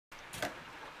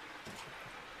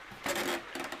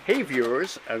Hey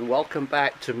viewers, and welcome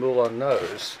back to Moulin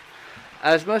Nose.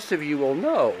 As most of you will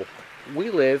know, we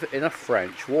live in a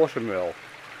French watermill.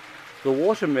 The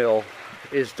watermill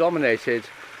is dominated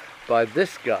by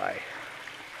this guy,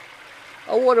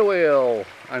 a water wheel,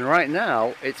 and right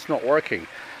now it's not working.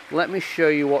 Let me show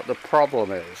you what the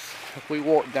problem is. If we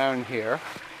walk down here,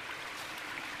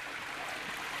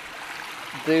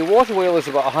 the water wheel is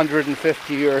about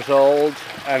 150 years old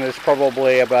and is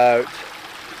probably about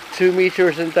 2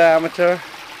 meters in diameter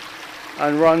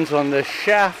and runs on this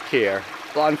shaft here.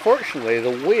 But unfortunately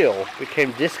the wheel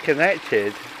became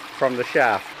disconnected from the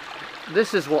shaft.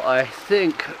 This is what I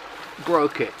think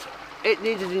broke it. It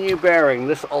needed a new bearing.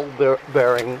 This old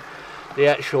bearing, the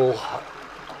actual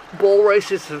ball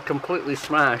races have completely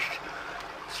smashed.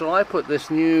 So I put this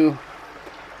new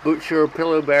butcher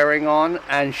pillow bearing on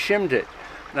and shimmed it.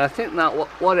 And I think that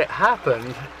what it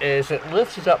happened is it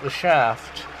lifted up the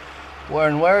shaft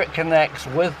where it connects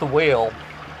with the wheel.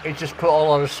 It just put a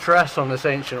lot of stress on this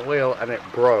ancient wheel and it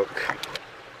broke.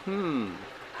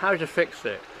 How to fix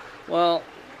it? Well,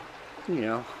 you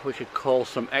know, we could call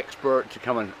some expert to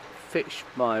come and fix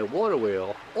my water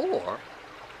wheel, or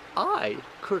I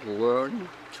could learn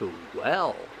to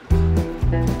weld.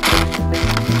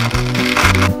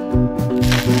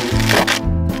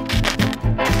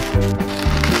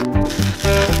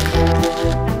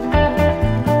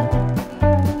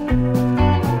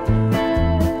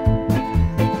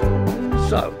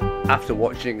 So, after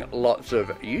watching lots of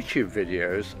YouTube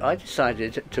videos, I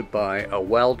decided to buy a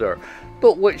welder.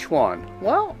 But which one?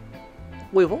 Well,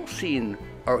 we've all seen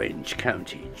Orange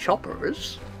County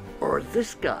choppers, or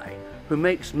this guy who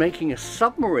makes making a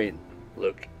submarine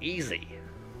look easy.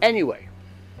 Anyway,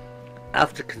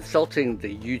 after consulting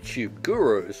the YouTube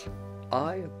gurus,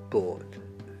 I bought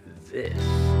this.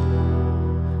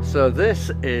 So this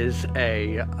is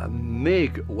a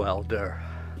MIG welder.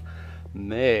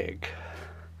 MIG.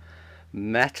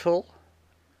 Metal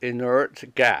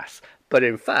inert gas. But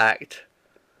in fact,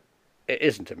 it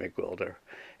isn't a MIG welder.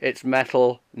 It's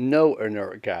metal no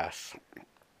inert gas.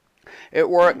 It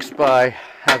works by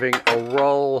having a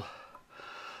roll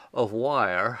of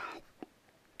wire.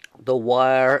 The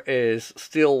wire is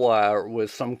steel wire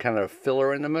with some kind of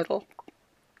filler in the middle.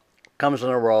 Comes in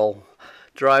a roll,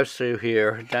 drives through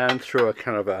here, down through a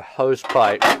kind of a hose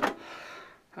pipe,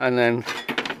 and then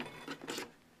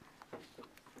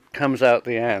comes out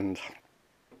the end.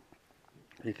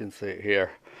 You can see it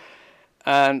here.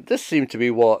 And this seemed to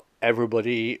be what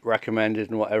everybody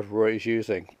recommended and what everybody's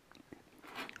using.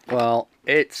 Well,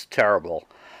 it's terrible.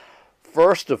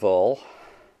 First of all,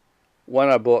 when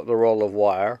I bought the roll of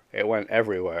wire, it went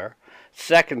everywhere.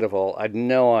 Second of all, I had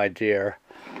no idea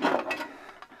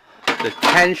the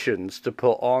tensions to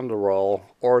put on the roll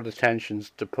or the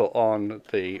tensions to put on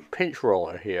the pinch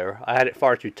roller here. I had it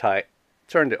far too tight,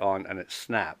 turned it on, and it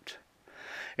snapped.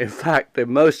 In fact, the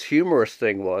most humorous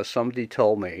thing was somebody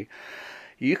told me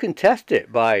you can test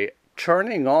it by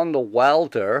turning on the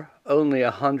welder only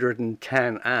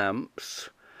 110 amps,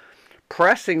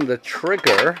 pressing the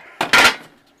trigger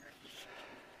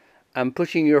and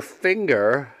putting your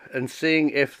finger and seeing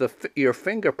if your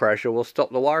finger pressure will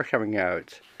stop the wire coming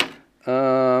out.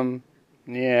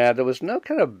 Yeah, there was no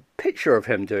kind of picture of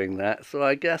him doing that, so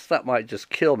I guess that might just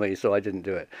kill me, so I didn't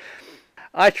do it.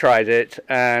 I tried it,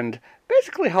 and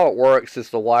basically how it works is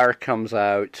the wire comes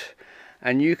out,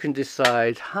 and you can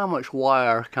decide how much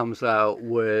wire comes out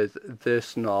with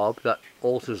this knob that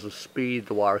alters the speed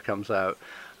the wire comes out.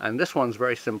 And this one's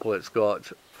very simple. It's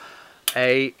got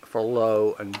A for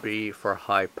low and B for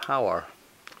high power.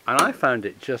 And I found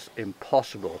it just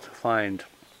impossible to find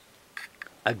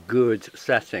a good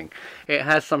setting. It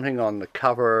has something on the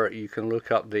cover. You can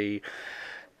look up the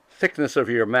thickness of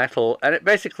your metal, and it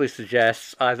basically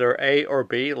suggests either A or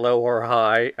B, low or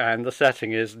high, and the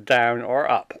setting is down or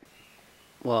up.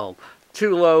 Well,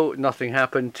 too low, nothing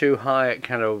happened. Too high, it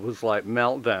kind of was like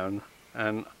meltdown.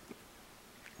 And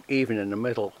even in the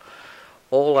middle,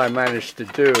 all I managed to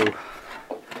do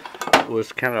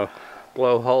was kind of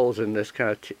blow holes in this kind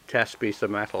of test piece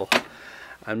of metal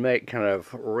and make kind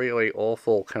of really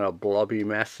awful kind of blobby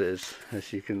messes,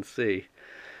 as you can see.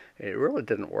 It really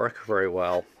didn't work very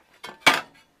well.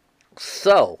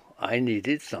 So I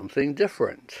needed something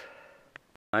different.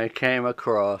 I came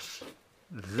across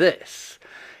this.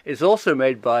 It's also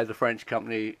made by the French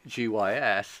company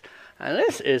GYS, and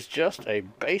this is just a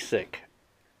basic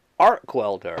arc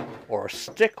welder or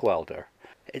stick welder.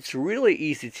 It's really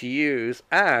easy to use,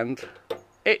 and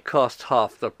it costs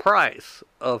half the price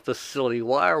of the silly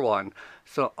wire one.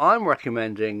 So I'm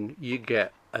recommending you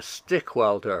get a stick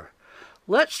welder.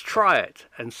 Let's try it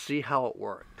and see how it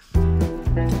works.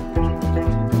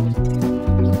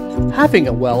 Having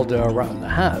a welder around the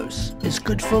house is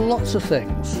good for lots of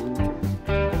things.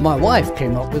 My wife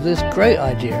came up with this great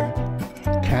idea.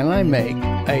 Can I make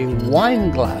a wine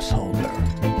glass holder?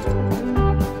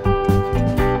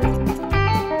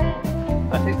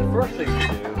 I think the first thing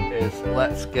to do is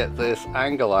let's get this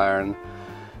angle iron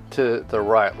to the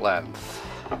right length.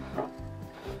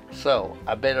 So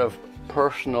a bit of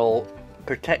personal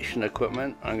protection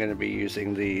equipment. I'm going to be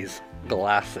using these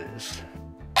glasses.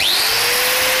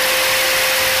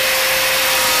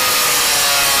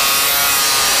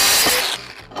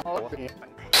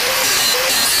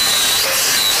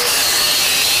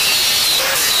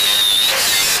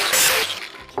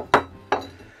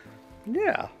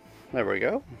 Yeah, there we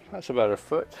go. That's about a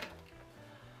foot.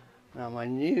 Now my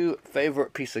new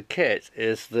favorite piece of kit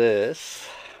is this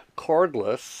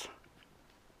cordless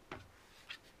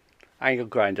angle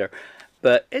grinder,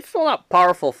 but it's not that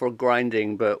powerful for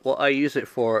grinding, but what I use it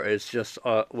for is just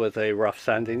with a rough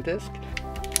sanding disc.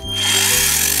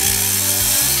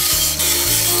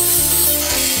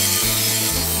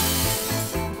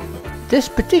 This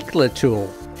particular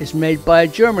tool is made by a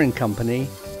German company,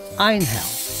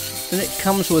 Einhell, and it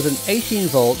comes with an 18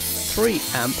 volt 3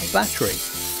 amp battery.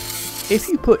 If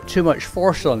you put too much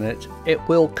force on it, it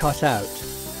will cut out,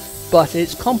 but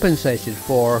it's compensated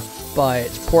for by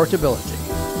its portability.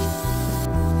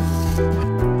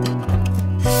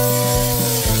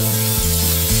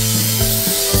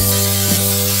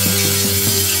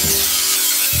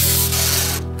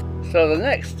 So the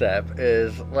next step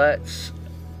is let's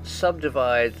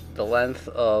subdivide the length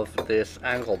of this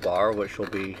angle bar, which will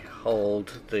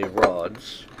hold the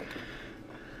rods,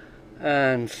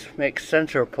 and make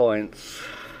center points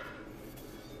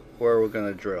where we're going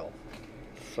to drill.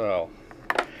 So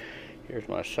here's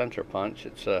my center punch.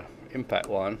 It's a impact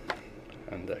one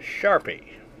and a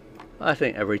Sharpie. I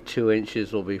think every 2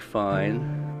 inches will be fine.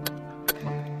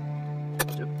 1,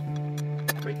 2,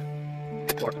 3,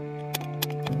 4.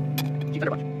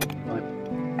 Center punch. 5,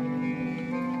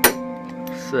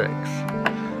 6.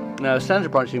 Now center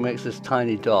punching makes this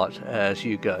tiny dot, as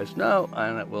you guys know,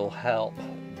 and it will help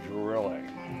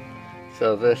drilling.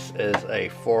 So this is a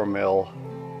 4mm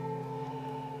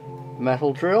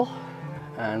metal drill,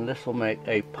 and this will make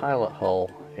a pilot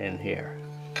hole in here.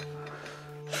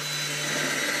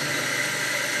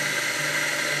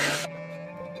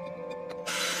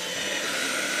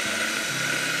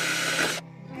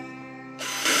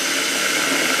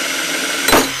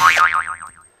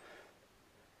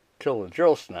 Till the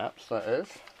drill snaps, that is.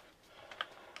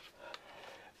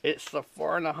 It's the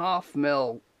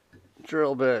 4.5mm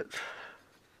drill bit.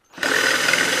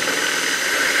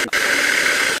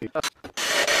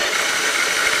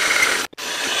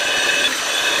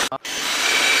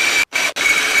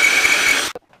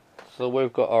 So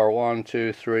we've got our 1,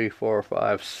 2, 3, 4,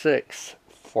 5, 6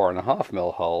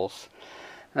 4.5mm holes,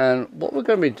 and what we're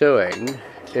going to be doing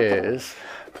is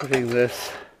putting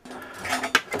this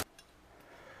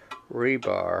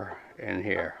rebar in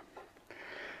here.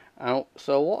 And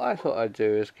so what I thought I'd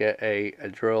do is get a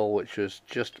drill which is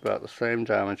just about the same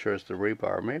diameter as the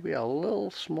rebar, maybe a little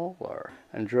smaller,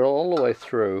 and drill all the way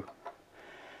through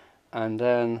and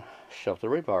then shove the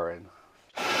rebar in.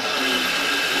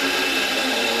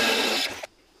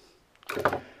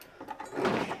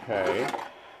 Okay,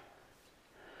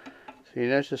 so you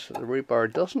notice that the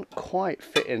rebar doesn't quite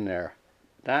fit in there.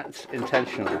 That's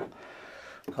intentional.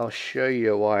 I'll show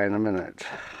you why in a minute.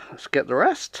 Let's get the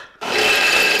rest.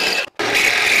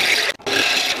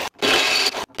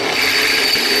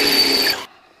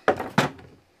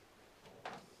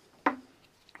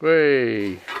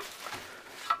 Whey!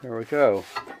 There we go.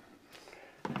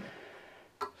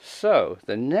 So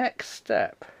the next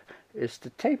step is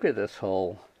to taper this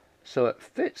hole so it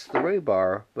fits the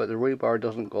rebar, but the rebar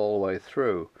doesn't go all the way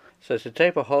through. So to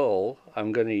tape a hole,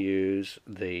 I'm going to use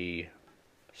the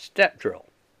step drill.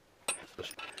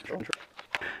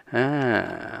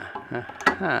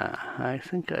 I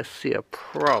think I see a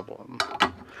problem.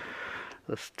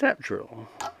 The step drill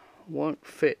won't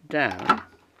fit down.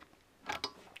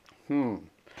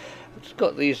 It's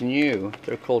got these new,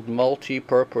 they're called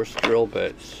multi-purpose drill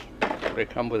bits. They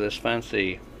come with this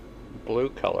fancy blue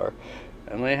color,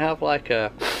 and they have like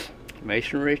a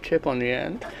masonry tip on the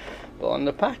end. But on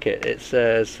the packet it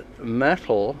says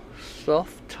metal,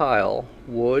 soft tile,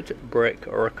 wood, brick,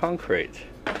 or concrete.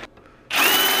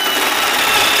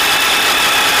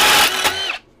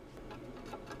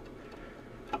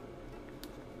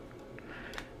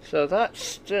 So that's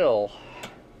still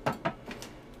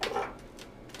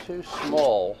too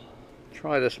small.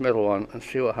 Try this middle one and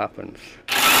see what happens.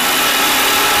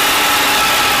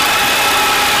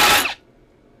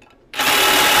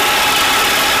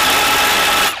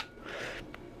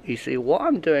 You see, what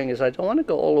I'm doing is I don't want to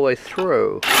go all the way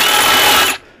through.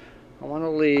 I want to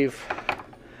leave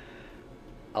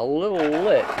a little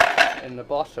lip in the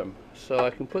bottom so I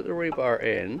can put the rebar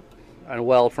in and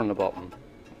weld from the bottom.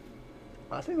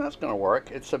 I think that's going to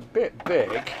work. It's a bit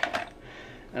big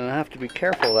and I have to be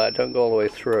careful that I don't go all the way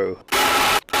through.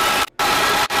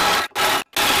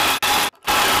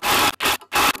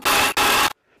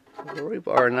 The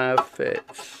rebar now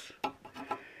fits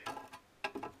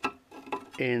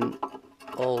in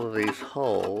all of these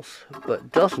holes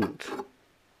but doesn't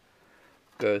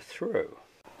go through.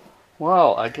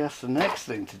 Well, I guess the next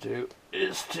thing to do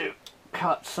is to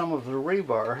cut some of the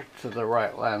rebar to the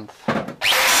right length.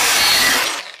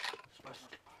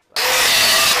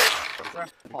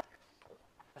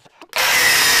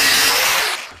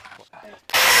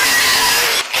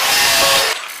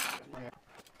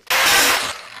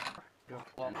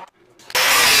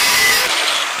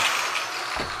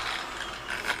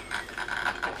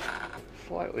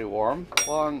 Slightly warm.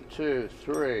 1, 2,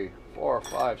 3, 4,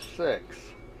 5, 6.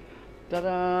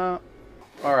 Ta-da!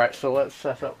 Alright, so let's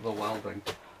set up the welding.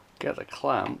 Get a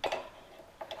clamp.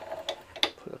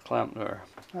 Put a clamp there.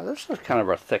 Now this is kind of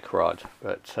a thick rod,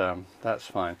 but that's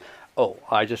fine. Oh,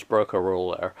 I just broke a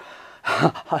rule there.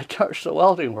 I touched the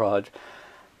welding rod,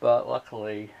 but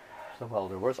luckily the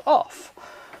welder was off.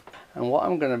 And what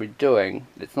I'm going to be doing,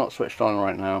 it's not switched on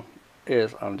right now,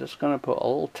 is I'm just going to put a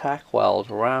little tack weld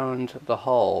around the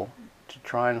hole to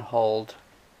try and hold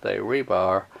the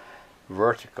rebar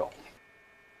vertical.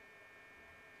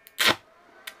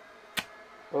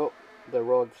 Oh, the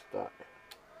rod's stuck.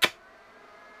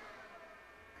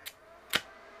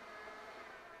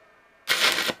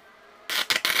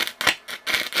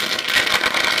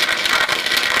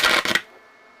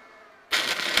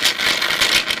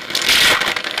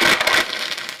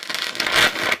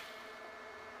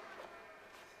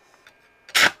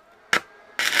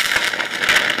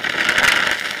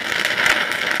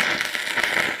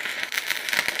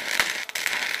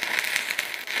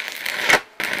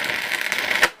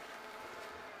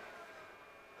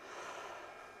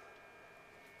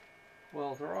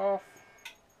 Welder off,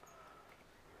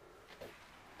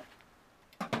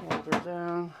 welder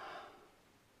down,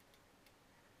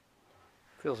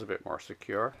 feels a bit more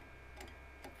secure.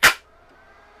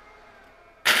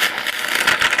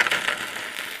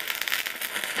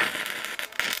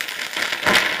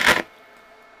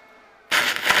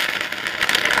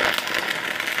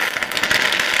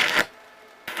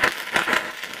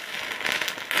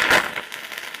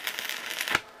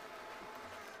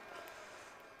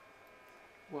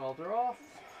 Welder off,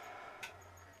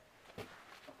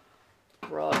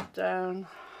 rod down.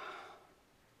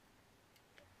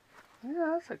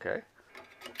 Yeah, that's okay.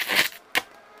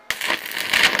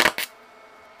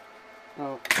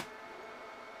 Oh.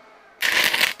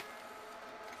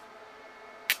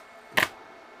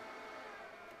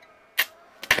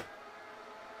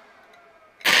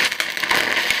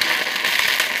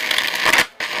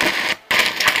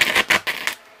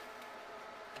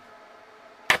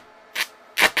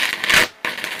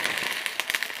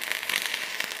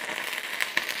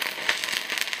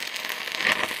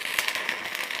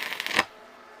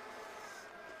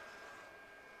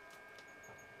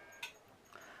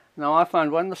 Now I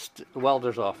find when the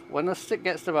welder's off, when the stick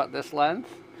gets to about this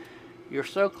length, you're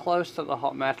so close to the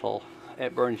hot metal,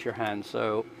 it burns your hand,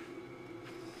 so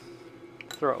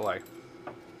throw it away.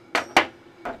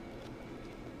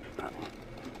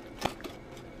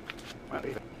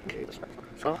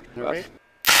 So, right.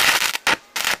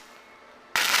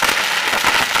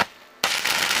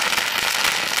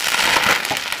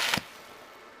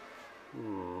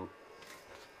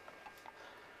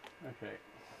 Okay.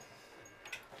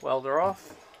 Welder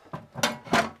off.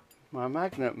 My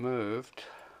magnet moved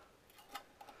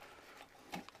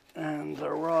and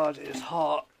the rod is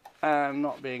hot and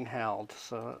not being held,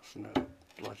 so that's no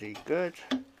bloody good.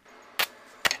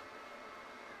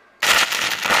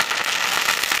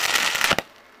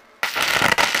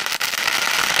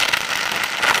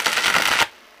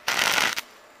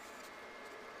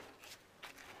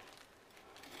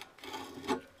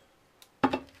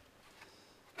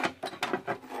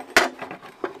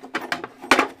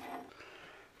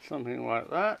 Something like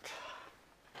that.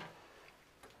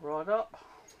 Rod up,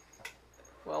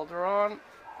 welder on,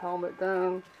 helmet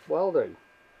down, welding.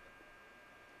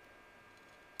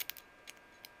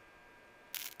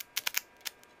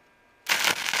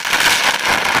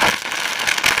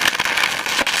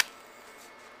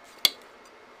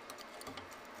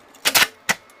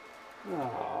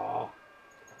 Oh.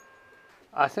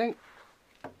 I think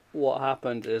what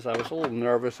happened is I was a little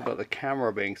nervous about the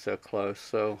camera being so close,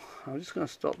 so I'm just going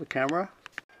to stop the camera.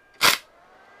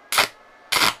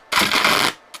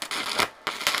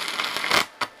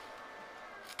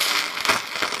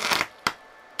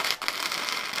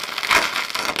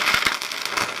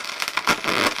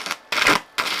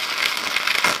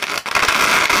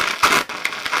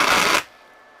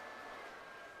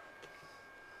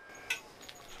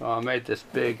 I made this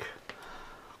big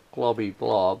globby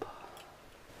blob.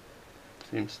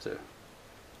 Seems to.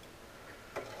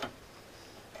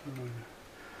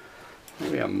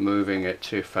 Maybe I'm moving it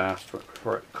too fast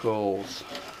before it cools.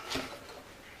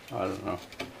 I don't know.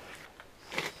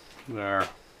 There.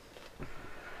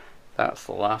 That's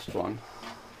the last one.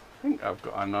 I think I've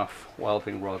got enough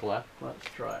welding rod left. Let's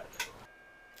try it.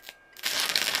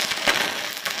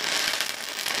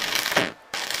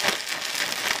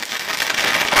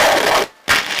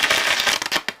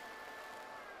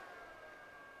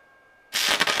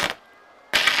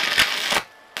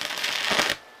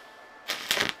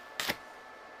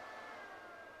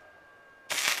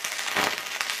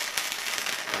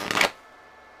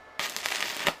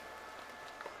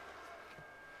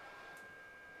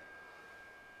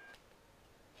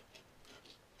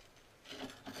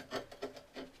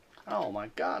 Oh my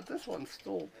god, this one's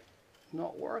still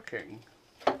not working.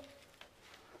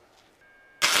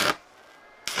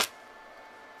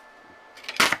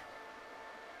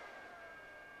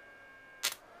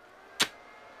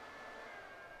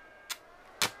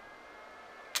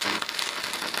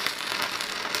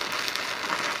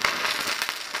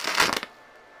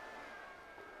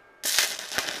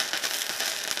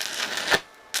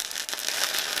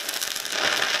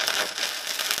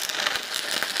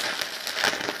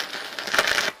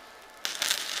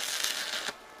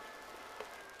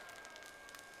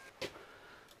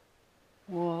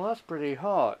 Well, that's pretty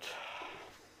hot.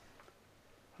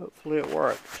 Hopefully it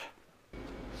worked.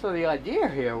 So the idea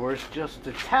here was just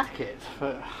to tack it,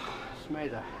 but it's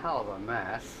made a hell of a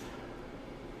mess.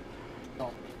 The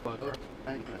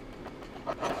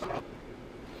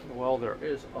welder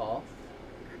is off.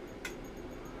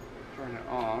 Turn it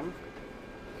on.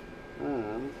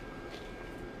 And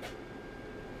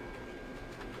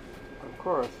of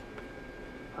course,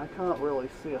 I can't really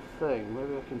see a thing.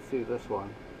 Maybe I can see this one.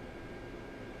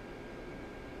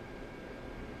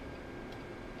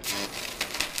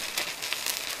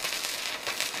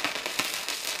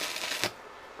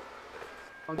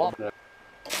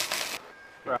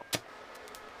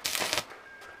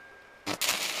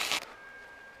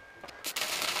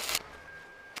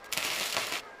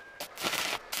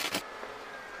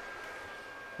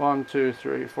 One, two,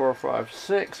 three, four, five,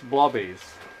 6 blobbies.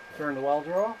 Turn the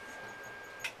welder off.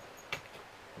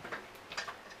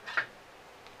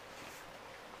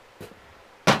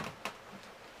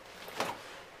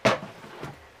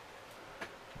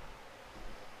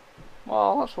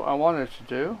 Well, that's what I wanted to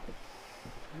do.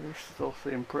 They still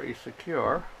seem pretty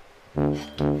secure.